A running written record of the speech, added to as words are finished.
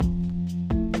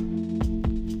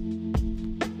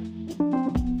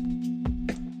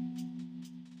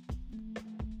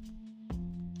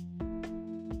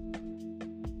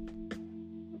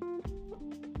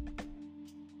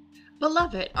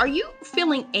Beloved, are you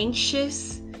feeling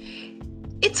anxious?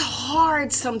 It's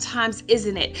hard sometimes,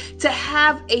 isn't it, to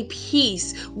have a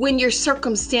peace when your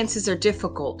circumstances are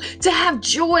difficult, to have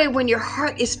joy when your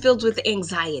heart is filled with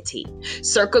anxiety.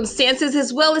 Circumstances,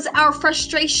 as well as our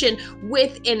frustration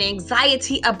with an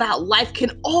anxiety about life,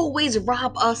 can always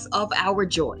rob us of our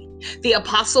joy. The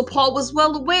Apostle Paul was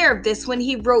well aware of this when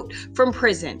he wrote from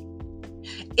prison.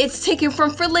 It's taken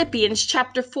from Philippians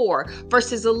chapter 4,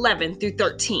 verses 11 through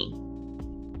 13.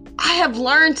 I have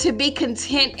learned to be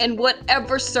content in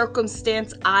whatever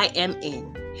circumstance I am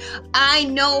in. I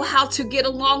know how to get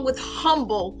along with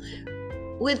humble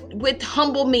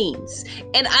means.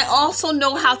 And I also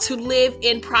know how to live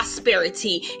in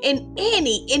prosperity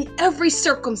in every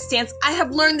circumstance. I have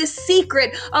learned the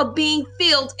secret of being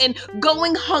filled and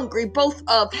going hungry, both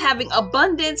of having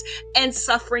abundance and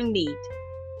suffering need.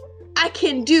 I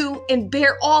can do and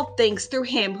bear all things through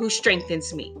him who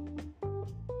strengthens me.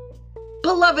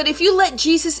 Beloved, if you let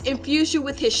Jesus infuse you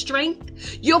with his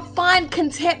strength, you'll find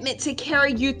contentment to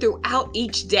carry you throughout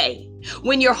each day.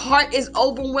 When your heart is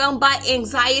overwhelmed by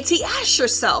anxiety, ask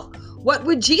yourself, what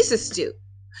would Jesus do?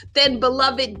 Then,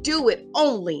 beloved, do it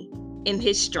only in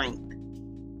his strength.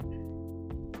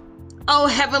 Oh,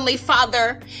 Heavenly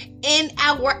Father, in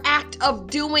our act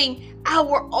of doing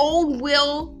our own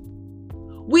will,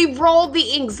 we roll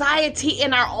the anxiety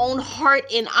in our own heart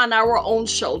and on our own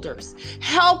shoulders.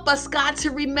 Help us, God,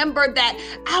 to remember that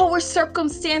our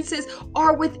circumstances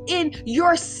are within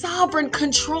your sovereign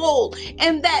control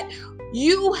and that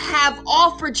you have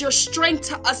offered your strength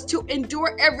to us to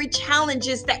endure every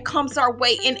challenges that comes our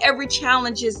way and every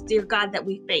challenges, dear God, that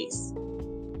we face.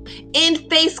 In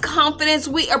faith confidence,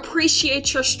 we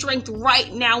appreciate your strength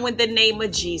right now in the name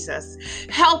of Jesus.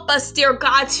 Help us, dear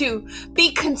God, to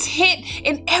be content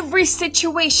in every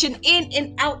situation, in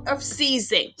and out of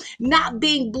season, not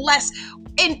being blessed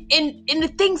in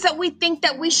the things that we think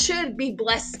that we should be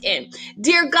blessed in.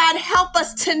 Dear God, help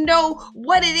us to know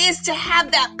what it is to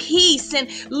have that peace and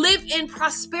live in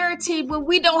prosperity when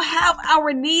we don't have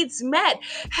our needs met.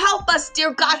 Help us,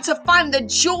 dear God, to find the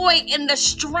joy and the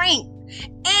strength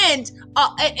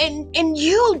and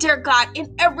you, dear God,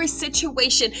 in every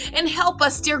situation. And help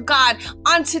us, dear God,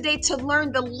 on today to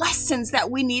learn the lessons that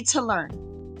we need to learn.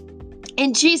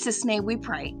 In Jesus' name we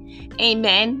pray.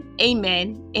 Amen,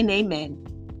 amen, and amen.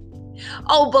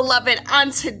 Oh, beloved,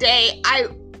 on today, I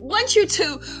want you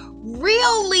to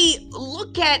really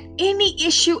look at any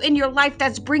issue in your life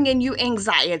that's bringing you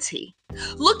anxiety.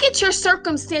 Look at your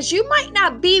circumstance. You might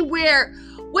not be where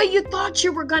you thought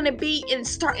you were going to be in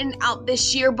starting out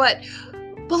this year, but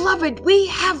beloved, we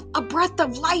have a breath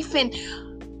of life and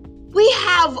we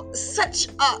have such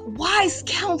a wise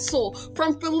counsel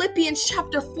from Philippians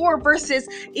chapter 4, verses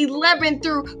 11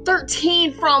 through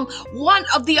 13 from one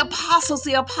of the apostles,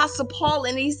 the Apostle Paul.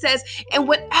 And he says, in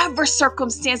whatever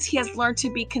circumstance he has learned to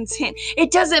be content.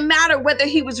 It doesn't matter whether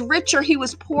he was rich or he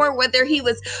was poor, whether he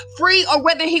was free or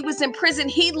whether he was in prison.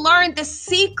 He learned the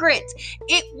secret.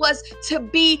 It was to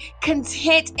be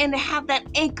content and to have that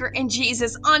anchor in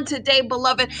Jesus. On today,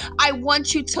 beloved, I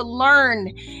want you to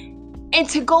learn and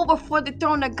to go before the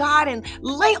throne of God and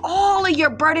lay all of your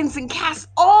burdens and cast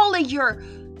all of your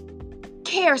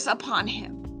cares upon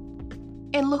him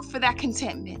and look for that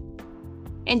contentment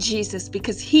in Jesus,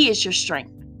 because he is your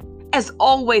strength. As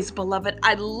always, beloved,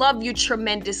 I love you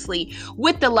tremendously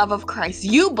with the love of Christ.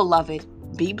 You, beloved,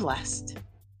 be blessed.